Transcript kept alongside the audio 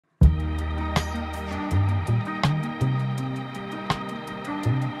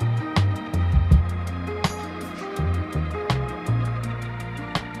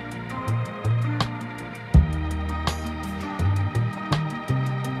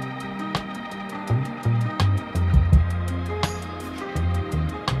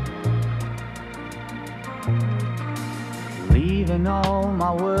Leaving all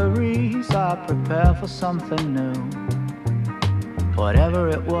my worries, I prepare for something new. Whatever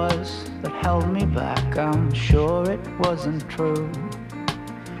it was that held me back, I'm sure it wasn't true.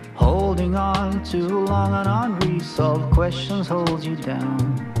 Holding on too long and unresolved questions hold you down.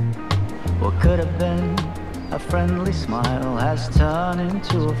 What could have been a friendly smile has turned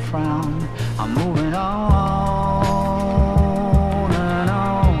into a frown. I'm moving on and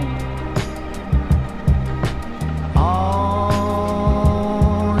on,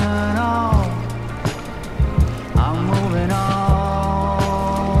 on and on. I'm moving on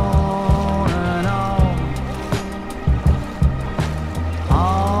and on,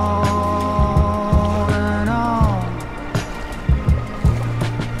 on and on.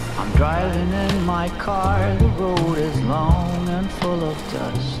 I'm driving in my car, the road is long and full of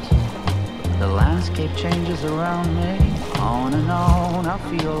dust. The landscape changes around me, on and on, I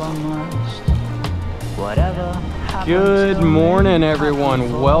feel I must. Whatever happens. Good morning,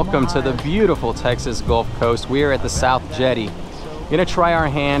 everyone. Welcome to the beautiful Texas Gulf Coast. We are at the South Jetty. Gonna try our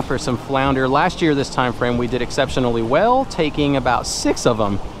hand for some flounder. Last year, this time frame, we did exceptionally well, taking about 6 of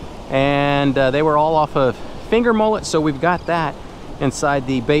them. And they were all off of finger mullet, so we've got that inside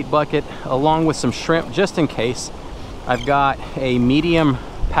the bait bucket along with some shrimp just in case. I've got a medium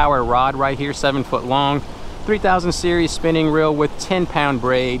power rod right here, 7 foot long, 3000 series spinning reel with 10-pound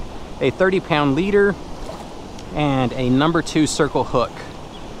braid, a 30-pound leader, and a number 2 circle hook.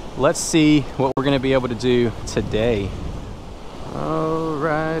 Let's see what we're gonna be able to do today.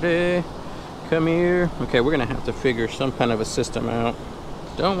 Alrighty, come here. Okay, we're gonna have to figure some kind of a system out.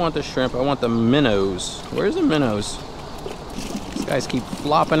 Don't want the shrimp, I want the minnows. Where's the minnows? These guys keep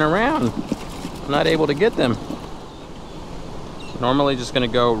flopping around. I'm not able to get them. Normally just gonna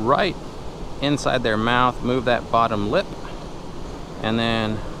go right inside their mouth, move that bottom lip, and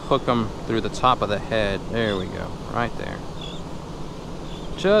then hook them through the top of the head. There we go, right there.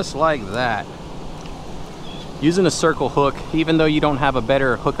 Just like that. Using a circle hook, even though you don't have a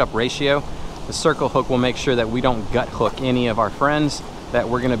better hookup ratio, the circle hook will make sure that we don't gut hook any of our friends that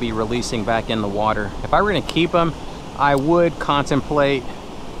we're gonna be releasing back in the water. If I were gonna keep them, I would contemplate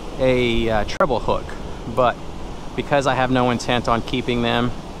a treble hook, but because I have no intent on keeping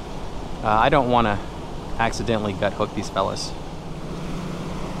them, I don't want to accidentally gut hook these fellas.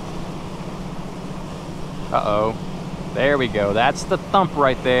 Uh-oh. There we go. That's the thump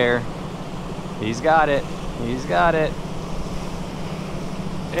right there. He's got it. He's got it.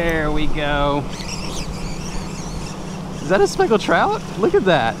 There we go. Is that a speckled trout? Look at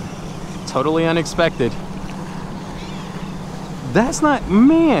that. Totally unexpected. That's not,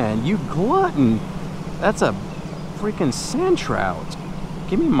 man, you glutton. That's a freaking sand trout.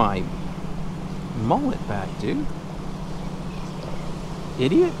 Give me my mullet back, dude.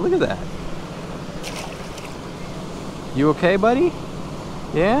 Idiot, look at that. You okay, buddy?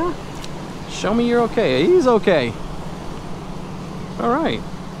 Yeah? Show me you're okay. He's okay. All right.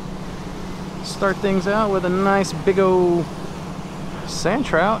 Start things out with a nice big old sand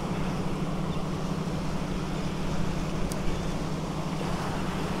trout.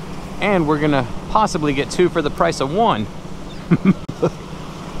 And we're gonna possibly get 2 for the price of 1.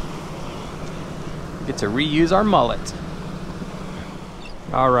 Get to reuse our mullet.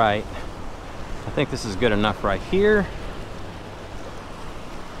 All right, I think this is good enough right here.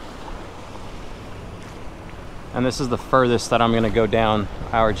 And this is the furthest that I'm gonna go down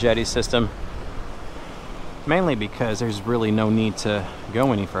our jetty system. Mainly because there's really no need to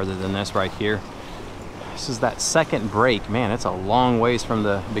go any further than this right here. This is that second break. Man, it's a long ways from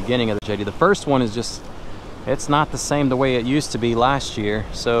the beginning of the jetty. The first one is just, it's not the same the way it used to be last year.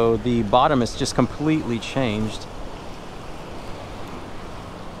 So the bottom is just completely changed.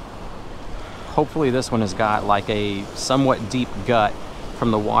 Hopefully this one has got like a somewhat deep gut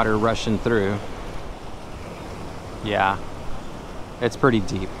from the water rushing through. Yeah, it's pretty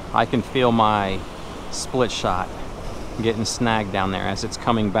deep. I can feel my split shot getting snagged down there as it's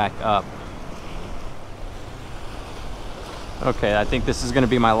coming back up. Okay, I think this is gonna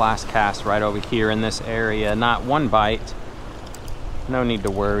be my last cast right over here in this area. Not one bite. No need to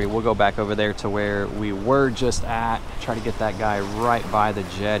worry. We'll go back over there to where we were just at. Try to get that guy right by the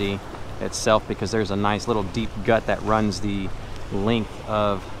jetty itself because there's a nice little deep gut that runs the length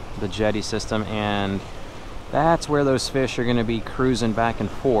of the jetty system, and that's where those fish are gonna be cruising back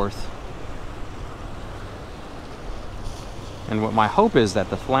and forth. And what my hope is that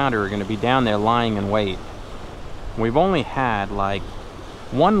the flounder are gonna be down there lying in wait. We've only had like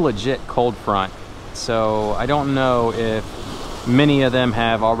 1 legit cold front, so I don't know if many of them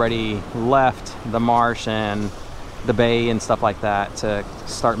have already left the marsh and the bay and stuff like that to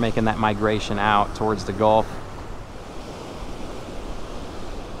start making that migration out towards the Gulf.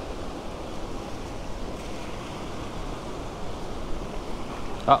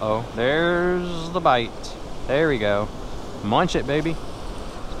 Uh-oh, there's the bite. There we go. Munch it, baby.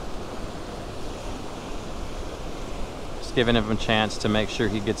 Just giving him a chance to make sure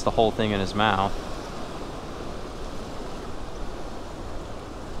he gets the whole thing in his mouth.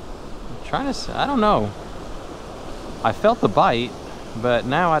 I'm trying to, I don't know. I felt the bite, but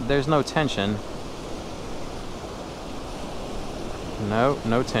now there's no tension. No,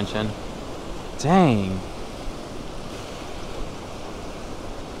 no tension. Dang.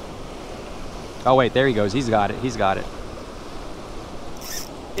 Oh wait, there he goes. He's got it. He's got it.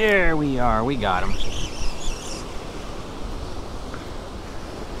 There we are. We got him.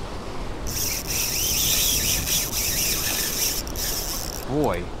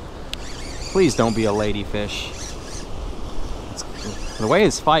 Boy, please don't be a ladyfish. The way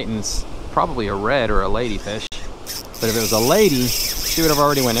it's fighting, it's probably a red or a ladyfish. But if it was a lady, she would have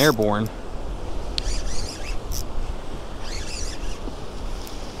already went airborne.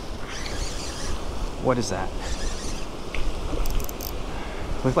 What is that?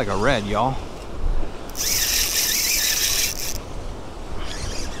 Looks like a red, y'all.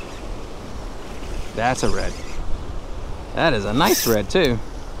 That's a red. That is a nice red too.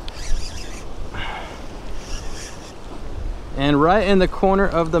 And right in the corner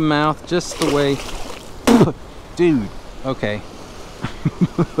of the mouth, just the way... Dude, okay.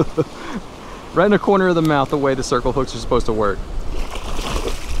 Right in the corner of the mouth, the way the circle hooks are supposed to work.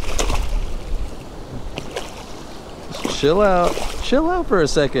 Just chill out for a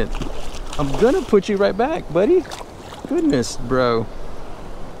second. I'm gonna put you right back, buddy. Goodness, bro.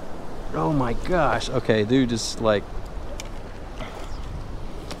 Oh my gosh. Okay, dude, just like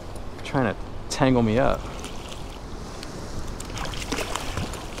trying to tangle me up.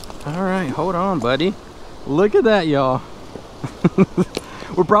 All right, hold on, buddy. Look at that, y'all.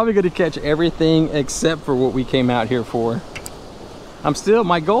 We're probably gonna catch everything except for what we came out here for.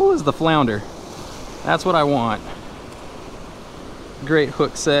 My goal is the flounder. That's what I want. Great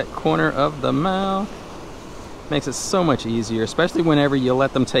hook set, corner of the mouth. Makes it so much easier, especially whenever you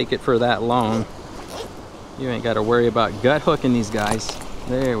let them take it for that long. You ain't gotta worry about gut hooking these guys.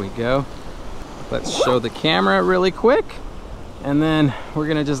 There we go. Let's show the camera really quick. And then we're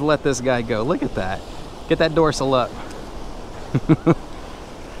gonna just let this guy go. Look at that. Get that dorsal up.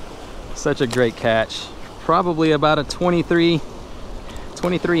 Such a great catch. Probably about a 23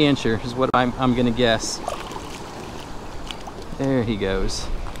 incher is what I'm gonna guess. There he goes.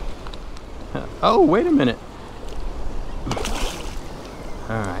 Oh, wait a minute.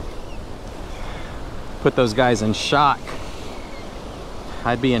 All right. Put those guys in shock.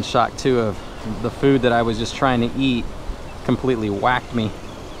 I'd be in shock too of the food that I was just trying to eat completely whacked me.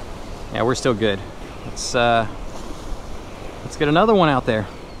 Yeah, we're still good. Let's get another one out there.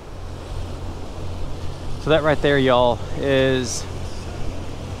 So that right there, y'all, is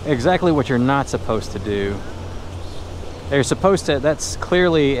exactly what you're not supposed to do. They're supposed to, that's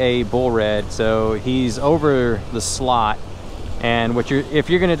clearly a bull red, so he's over the slot. And if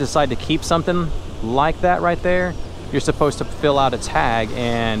you're gonna decide to keep something like that right there, you're supposed to fill out a tag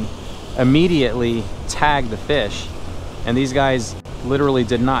and immediately tag the fish. And these guys literally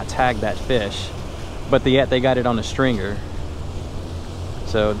did not tag that fish, but yet they got it on a stringer.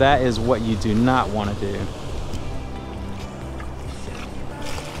 So that is what you do not want to do.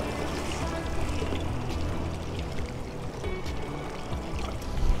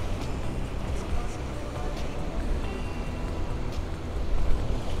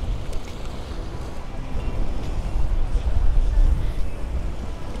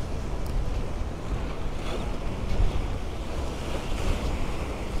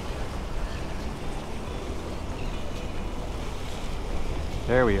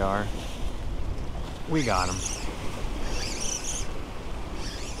 There we are. We got him.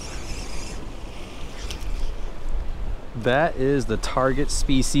 That is the target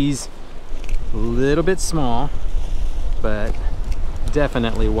species. A little bit small, but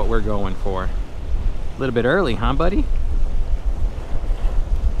definitely what we're going for. A little bit early, huh, buddy?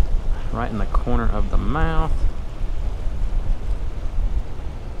 Right in the corner of the mouth.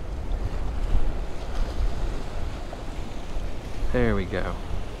 There we go.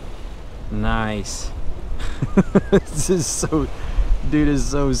 Nice. This is so, dude is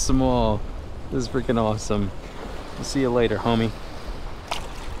so small. This is freaking awesome. We'll see you later, homie.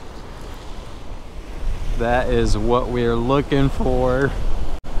 That is what we're looking for.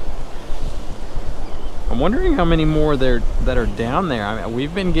 I'm wondering how many more that are down there. I mean,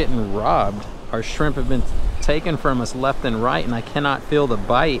 we've been getting robbed. Our shrimp have been taken from us left and right, and I cannot feel the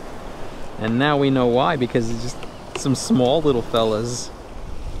bite. And now we know why, because it's just some small little fellas.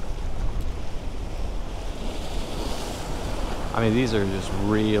 I mean, these are just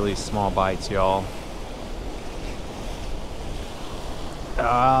really small bites, y'all.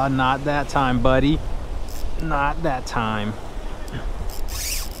 Not that time, buddy. Not that time.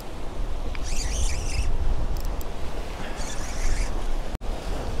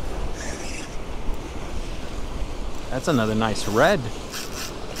 That's another nice red.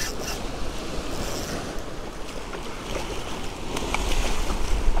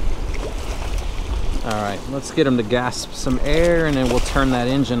 All right, let's get him to gasp some air and then we'll turn that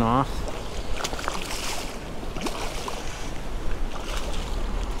engine off.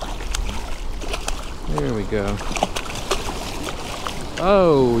 There we go.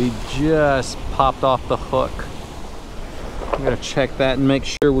 Oh, he just popped off the hook. I'm gonna check that and make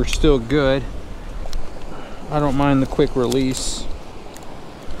sure we're still good. I don't mind the quick release.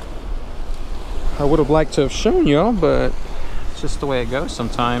 I would have liked to have shown y'all, but it's just the way it goes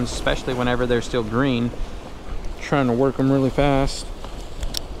sometimes, especially whenever they're still green. Trying to work them really fast.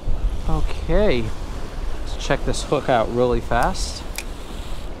 Okay, let's check this hook out really fast.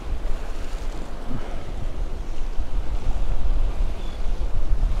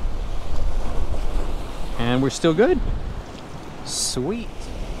 And we're still good. Sweet.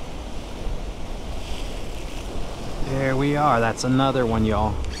 There we are. That's another one,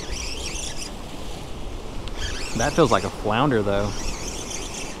 y'all. That feels like a flounder, though.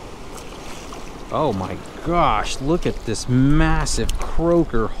 Oh my gosh, look at this massive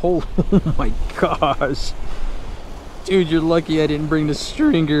croaker. Oh my gosh. Dude, you're lucky I didn't bring the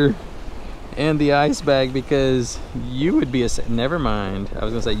stringer and the ice bag, because you would be a... Never mind. I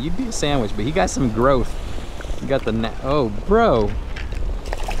was gonna say you'd be a sandwich, but he got some growth. You got the... Oh, bro.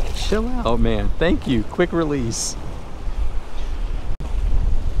 Chill out, man. Thank you. Quick release.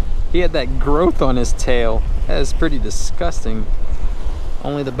 He had that growth on his tail. That is pretty disgusting.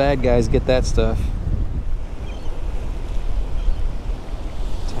 Only the bad guys get that stuff.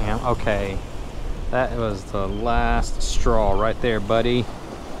 Damn, okay. That was the last straw right there, buddy.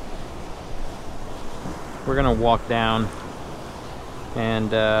 We're gonna walk down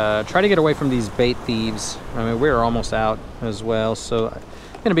and try to get away from these bait thieves. I mean, we're almost out as well, so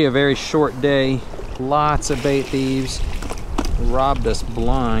it's gonna be a very short day. Lots of bait thieves. Robbed us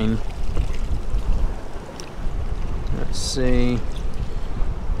blind. Let's see.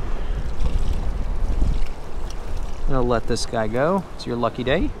 I'm gonna let this guy go. It's your lucky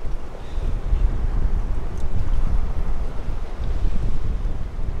day.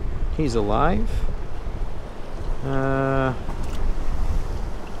 He's alive. Trying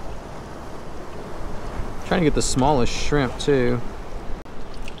to get the smallest shrimp too.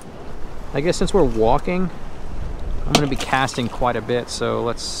 I guess since we're walking, I'm going to be casting quite a bit, so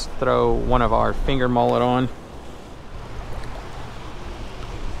let's throw one of our finger mullet on.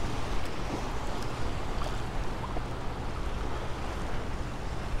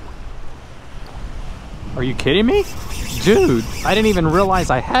 Are you kidding me? Dude, I didn't even realize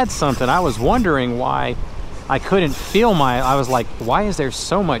I had something. I was wondering why I couldn't feel my... I was like, why is there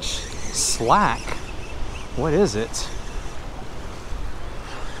so much slack? What is it?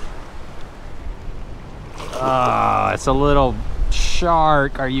 Oh, it's a little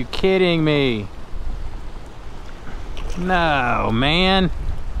shark. Are you kidding me? No, man.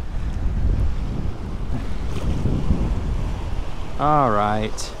 All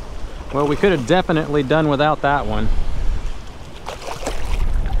right. Well, we could have definitely done without that one.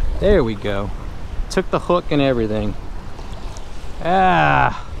 There we go. Took the hook and everything.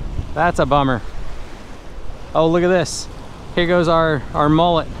 Ah, that's a bummer. Oh, look at this. Here goes our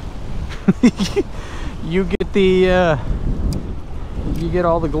mullet. You get the you get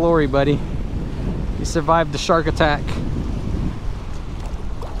all the glory, buddy. You survived the shark attack.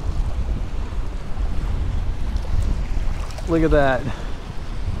 Look at that.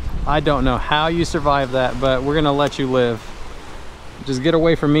 I don't know how you survived that, but we're gonna let you live. Just get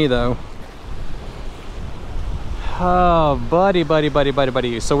away from me though. Oh, buddy.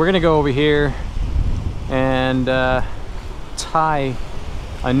 So we're gonna go over here and tie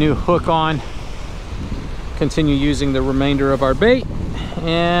a new hook on. Continue using the remainder of our bait,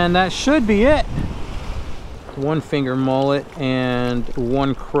 and that should be it. One finger mullet and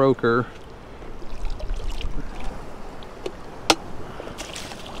one croaker.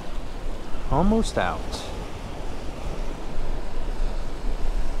 Almost out.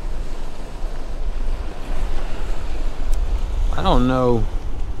 I don't know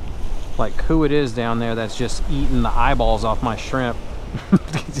like who it is down there that's just eating the eyeballs off my shrimp.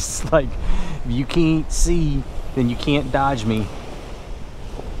 Just like, if you can't see, then you can't dodge me.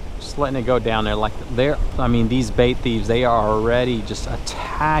 Just letting it go down there like they're, I mean, these bait thieves, they are already just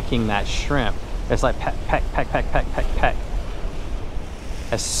attacking that shrimp. It's like peck, peck, peck, peck, peck, peck, peck.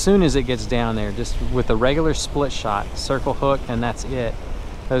 as soon as it gets down there, just with a regular split shot, circle hook, and that's it,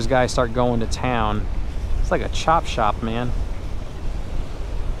 those guys start going to town. It's like a chop shop, man.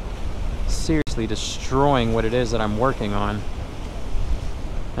 Seriously destroying what it is that I'm working on.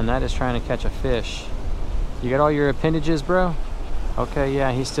 And that is trying to catch a fish. You got all your appendages, bro? Okay,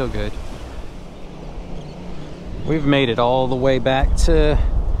 yeah, he's still good. We've made it all the way back to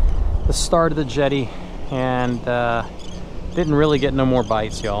the start of the jetty, and didn't really get no more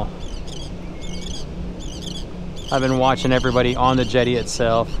bites, y'all. I've been watching everybody on the jetty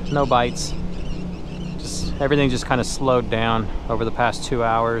itself. No bites. Just everything just kind of slowed down over the past 2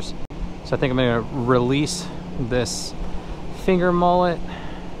 hours. So I think I'm gonna release this finger mullet.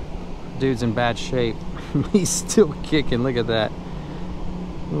 Dude's in bad shape. He's still kicking. Look at that.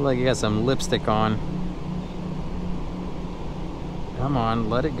 Look like he got some lipstick on. Come on,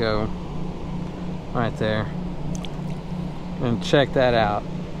 let it go. Right there. And check that out.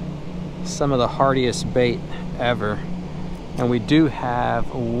 Some of the hardiest bait ever. And we do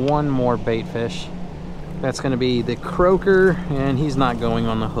have one more bait fish. That's going to be the croaker, and he's not going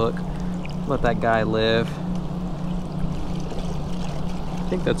on the hook. Let that guy live. I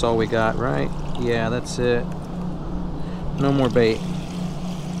think that's all we got, right? Yeah, that's it. No more bait.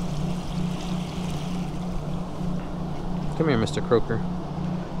 Come here, Mr. Croaker.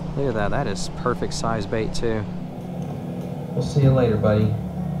 Look at that. That is perfect size bait, too. We'll see you later, buddy.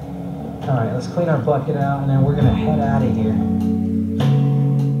 All right, let's clean our bucket out, and then we're going to head out of here.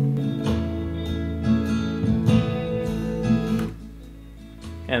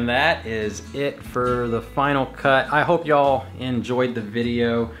 And that is it for the final cut. I hope y'all enjoyed the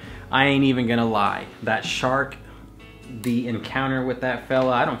video. I ain't even gonna lie. That shark, the encounter with that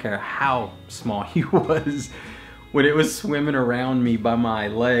fella, I don't care how small he was, when it was swimming around me by my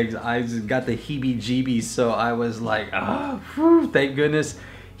legs, I just got the heebie-jeebies. So I was like, oh, thank goodness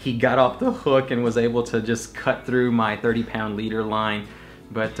he got off the hook and was able to just cut through my 30-pound leader line.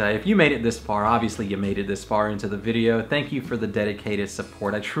 But if you made it this far, obviously you made it this far into the video. Thank you for the dedicated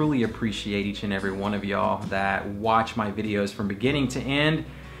support. I truly appreciate each and every one of y'all that watch my videos from beginning to end.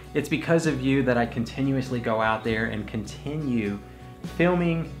 It's because of you that I continuously go out there and continue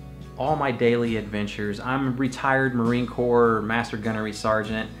filming all my daily adventures. I'm a retired Marine Corps Master Gunnery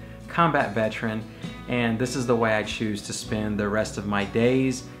Sergeant, combat veteran, and this is the way I choose to spend the rest of my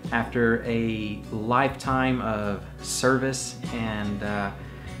days after a lifetime of service. And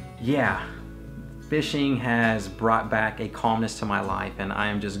yeah, fishing has brought back a calmness to my life, and I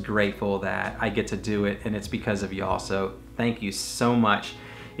am just grateful that I get to do it, and it's because of y'all. So thank you so much.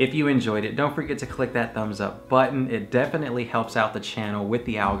 If you enjoyed it, don't forget to click that thumbs up button. It definitely helps out the channel with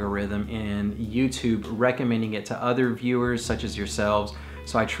the algorithm and YouTube recommending it to other viewers such as yourselves.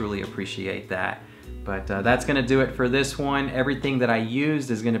 So I truly appreciate that. But that's gonna do it for this one. Everything that I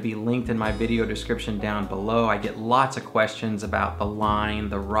used is gonna be linked in my video description down below. I get lots of questions about the line,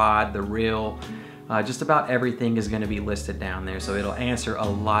 the rod, the reel. Just about everything is gonna be listed down there, so it'll answer a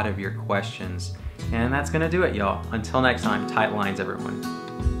lot of your questions. And that's gonna do it, y'all. Until next time, tight lines, everyone.